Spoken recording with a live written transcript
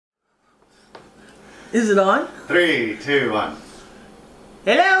Is it on? 3, 2, 1.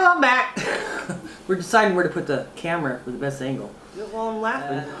 Hello, I'm back. We're deciding where to put the camera for the best angle. Do it while I'm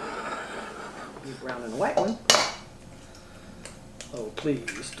laughing. Be brown and a white one. Oh,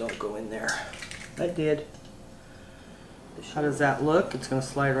 please don't go in there. I did. How does that look? It's going to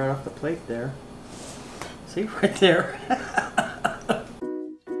slide right off the plate there. See, right there.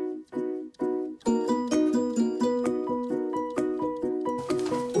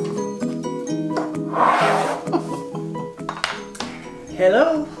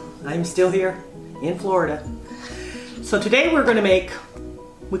 Hello, I'm still here in Florida. So today we're going to make,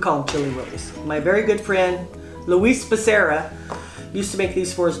 we call them Chili Willies. My very good friend Luis Becerra used to make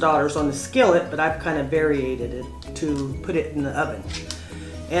these for his daughters on the skillet, but I've kind of variated it to put it in the oven.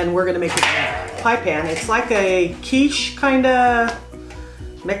 And we're going to make it in a pie pan. It's like a quiche kind of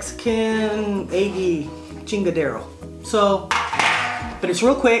Mexican eggy chingadero. So, but it's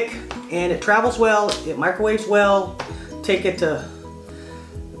real quick and it travels well, it microwaves well. Take it to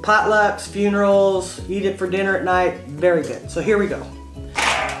potlucks, funerals, eat it for dinner at night. Very good. So here we go.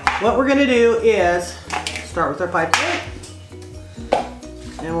 What we're going to do is start with our pie plate.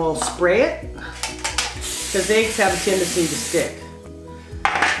 And we'll spray it because eggs have a tendency to stick.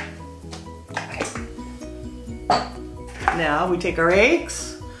 Now we take our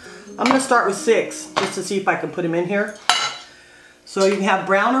eggs. I'm going to start with 6 just to see if I can put them in here. So you can have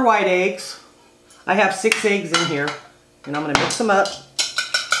brown or white eggs. I have 6 eggs in here and I'm going to mix them up.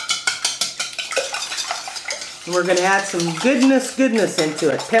 And we're going to add some goodness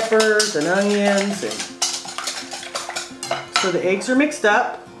into it. Peppers and onions. And so the eggs are mixed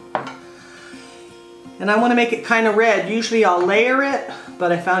up. And I want to make it kind of red. Usually I'll layer it,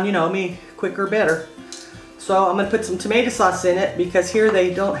 but I found, you know me, quicker better. So I'm going to put some tomato sauce in it because here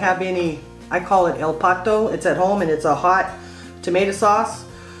they don't have any, I call it El Pato. It's at home and it's a hot tomato sauce.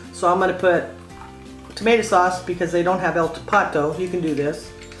 So I'm going to put tomato sauce because they don't have El Pato. You can do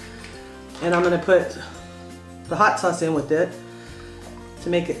this. And I'm going to put the hot sauce in with it to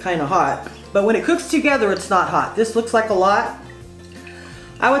make it kind of hot. But when it cooks together, it's not hot. This looks like a lot.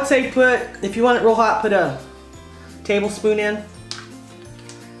 I would say if you want it real hot, put a tablespoon in.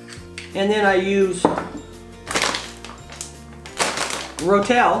 And then I use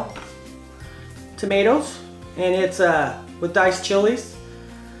Rotel tomatoes, and it's with diced chilies.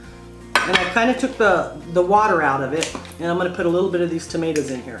 And I kind of took the water out of it, and I'm going to put a little bit of these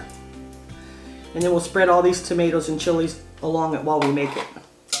tomatoes in here. And then we'll spread all these tomatoes and chilies along it while we make it.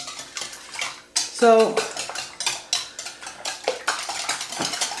 So,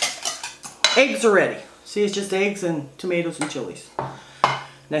 eggs are ready. See, it's just eggs and tomatoes and chilies.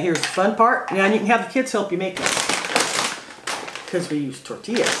 Now here's the fun part. Now you can have the kids help you make it. Because we use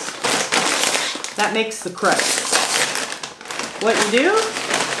tortillas. That makes the crust. What you do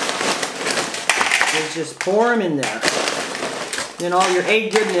is just pour them in there. Then all your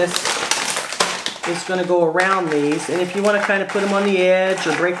egg goodness is going to go around these. And if you want to kind of put them on the edge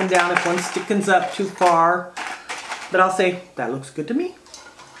or break them down if one stickens up too far. But I'll say, that looks good to me.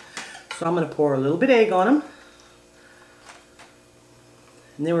 So I'm going to pour a little bit of egg on them.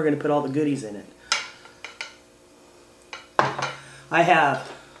 And then we're going to put all the goodies in it. I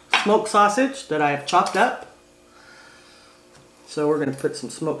have smoked sausage that I have chopped up. So we're going to put some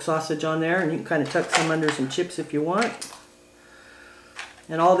smoked sausage on there. And you can kind of tuck some under some chips if you want.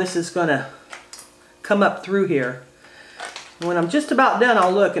 And all this is going to come up through here. And when I'm just about done,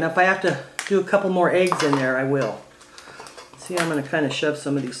 I'll look. And if I have to do a couple more eggs in there, I will. See, I'm going to kind of shove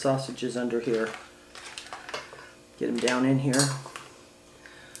some of these sausages under here. Get them down in here.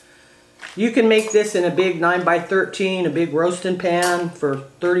 You can make this in a big 9x13, a big roasting pan for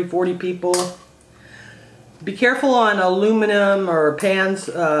 30-40 people. Be careful on aluminum or pans.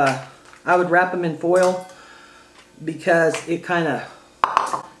 I would wrap them in foil because it kind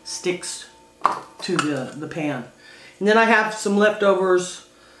of sticks to the pan. And then I have some leftovers.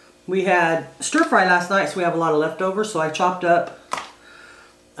 We had stir fry last night, so we have a lot of leftovers. So I chopped up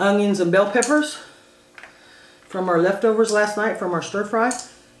onions and bell peppers from our leftovers last night from our stir fry.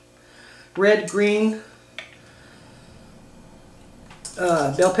 Red, green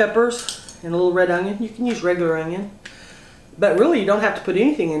bell peppers and a little red onion. You can use regular onion. But really you don't have to put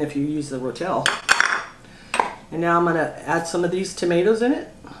anything in if you use the Rotel. And now I'm going to add some of these tomatoes in it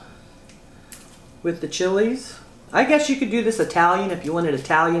with the chilies. I guess you could do this Italian if you wanted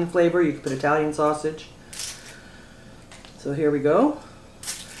Italian flavor. You could put Italian sausage. So here we go.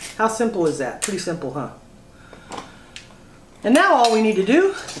 How simple is that? Pretty simple, huh? And now all we need to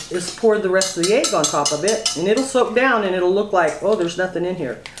do is pour the rest of the egg on top of it, and it'll soak down and it'll look like, oh, there's nothing in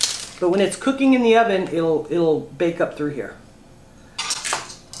here. But when it's cooking in the oven, it'll bake up through here.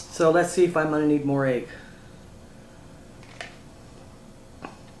 So So let's see if I'm gonna need more egg.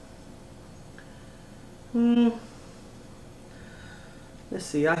 Let's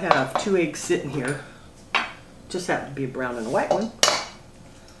see, I have 2 eggs sitting here. Just happen to be a brown and a white one.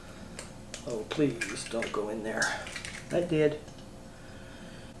 Oh, please don't go in there. I did.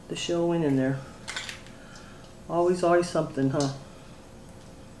 The shell went in there. Always something, huh?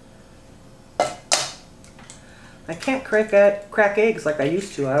 I can't crack eggs like I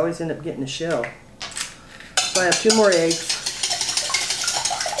used to. I always end up getting the shell. So I have 2 more eggs.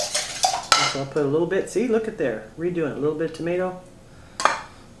 So I'll put a little bit, see, look at there. Redoing it. A little bit of tomato. A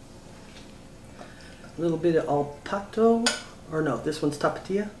little bit of al pato. Or no, this one's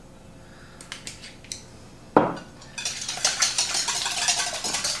tortilla.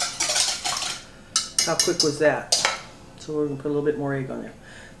 How quick was that? So we're going to put a little bit more egg on there.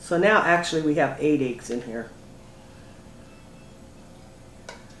 So now actually we have 8 eggs in here.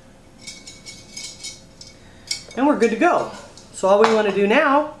 And we're good to go. So all we want to do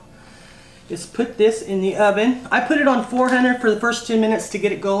now is put this in the oven. I put it on 400 for the first 10 minutes to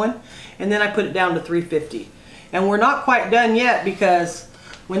get it going, and then I put it down to 350. And we're not quite done yet, because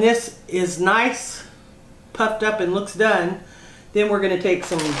when this is nice, puffed up and looks done, then we're going to take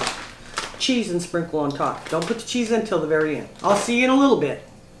some cheese and sprinkle on top. Don't put the cheese in until the very end. I'll see you in a little bit.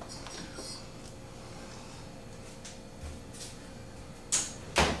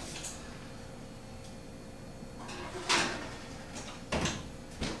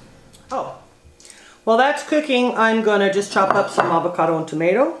 Oh, while that's cooking, I'm gonna just chop up some avocado and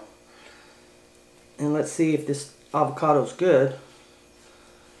tomato. And let's see if this avocado's good.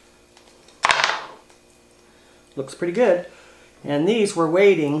 Looks pretty good. And these were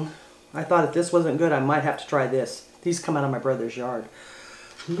waiting. I thought if this wasn't good, I might have to try this. These come out of my brother's yard.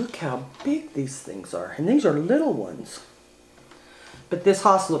 Look how big these things are. And these are little ones. But this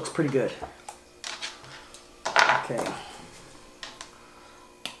Haas looks pretty good. Okay.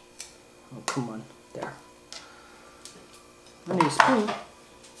 Oh, come on. There. I need a spoon.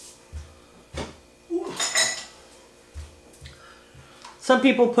 Some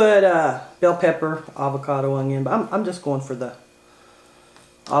people put bell pepper, avocado, onion, but I'm just going for the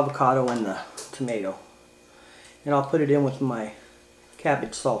avocado and the tomato. And I'll put it in with my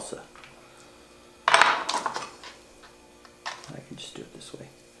cabbage salsa. I can just do it this way.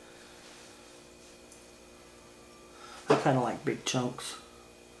 I kind of like big chunks.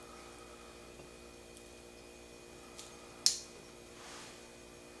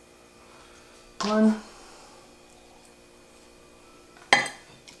 One.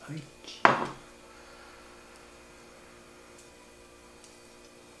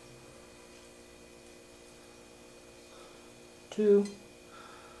 2.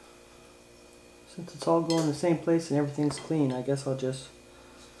 Since it's all going the same place and everything's clean, I guess I'll just...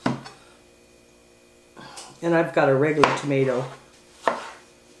 And I've got a regular tomato.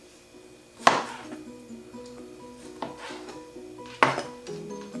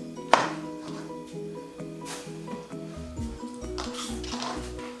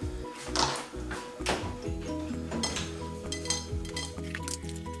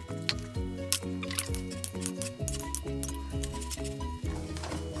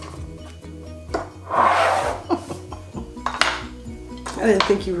 I didn't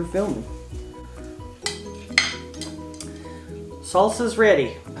think you were filming. Salsa's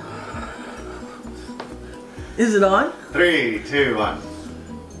ready. Is it on? 3, 2, 1.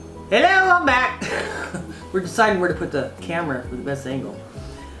 Hello, I'm back. We're deciding where to put the camera for the best angle.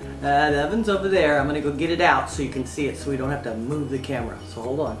 The oven's over there. I'm gonna go get it out so you can see it, so we don't have to move the camera. So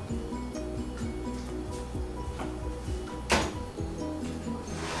hold on.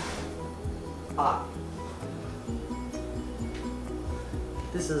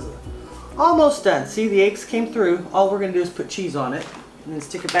 This is almost done. See, the eggs came through. All we're going to do is put cheese on it and then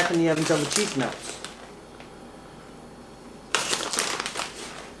stick it back in the oven until the cheese melts.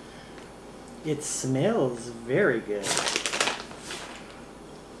 It smells very good.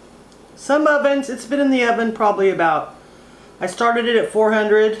 Some ovens, it's been in the oven probably about, I started it at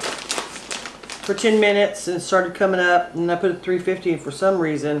 400 for 10 minutes and it started coming up, and I put it at 350, and for some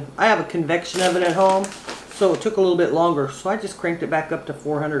reason, I have a convection oven at home, so it took a little bit longer, so I just cranked it back up to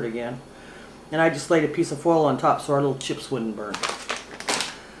 400 again. And I just laid a piece of foil on top so our little chips wouldn't burn.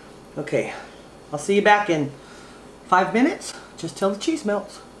 Okay, I'll see you back in 5 minutes, just till the cheese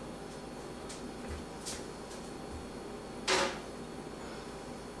melts.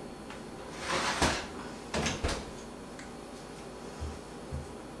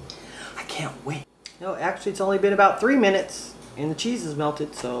 I can't wait. No, actually it's only been about 3 minutes and the cheese is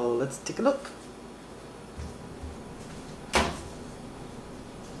melted, so let's take a look.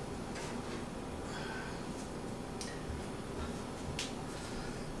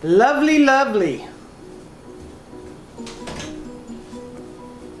 Lovely, lovely.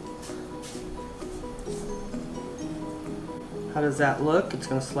 How does that look? It's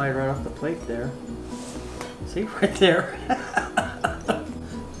going to slide right off the plate there. See, right there.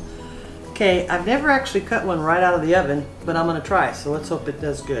 Okay, I've never actually cut one right out of the oven, but I'm going to try, so let's hope it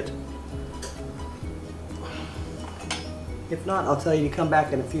does good. If not, I'll tell you to come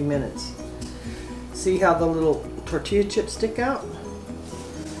back in a few minutes. See how the little tortilla chips stick out?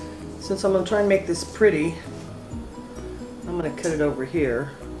 Since I'm going to try and make this pretty, I'm going to cut it over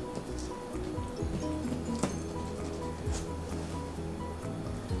here.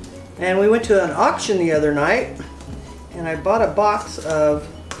 And we went to an auction the other night, and I bought a box of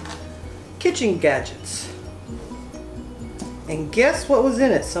kitchen gadgets. And guess what was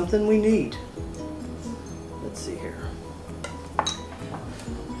in it? Something we need. Let's see here.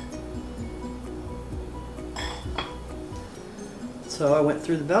 So I went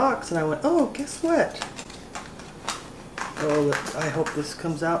through the box and I went, oh, guess what? Oh, I hope this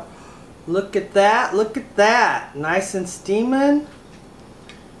comes out. Look at that, look at that. Nice and steaming.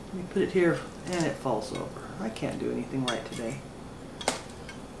 Let me put it here, and it falls over. I can't do anything right today.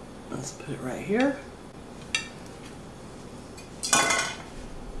 Let's put it right here.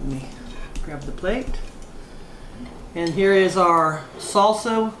 Let me grab the plate. And here is our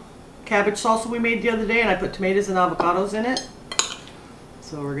salsa, cabbage salsa we made the other day, and I put tomatoes and avocados in it.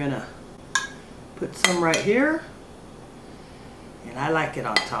 So we're gonna put some right here. And I like it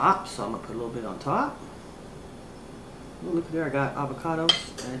on top, so I'm gonna put a little bit on top. Oh, look there, I got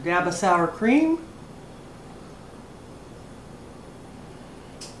avocados and a dab of sour cream.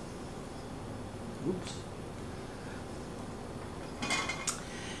 Oops.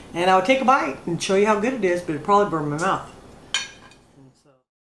 And I'll take a bite and show you how good it is, but it'll probably burn my mouth.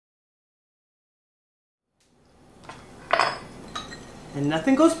 And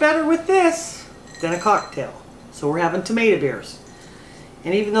nothing goes better with this than a cocktail. So we're having tomato beers.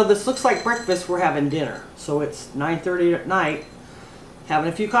 And even though this looks like breakfast, we're having dinner. So it's 9:30 at night,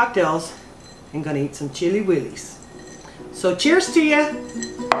 having a few cocktails, and gonna eat some chili willies. So cheers to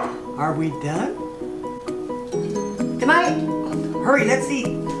you. Are we done? Good night. Hurry, let's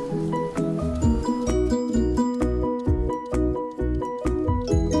eat.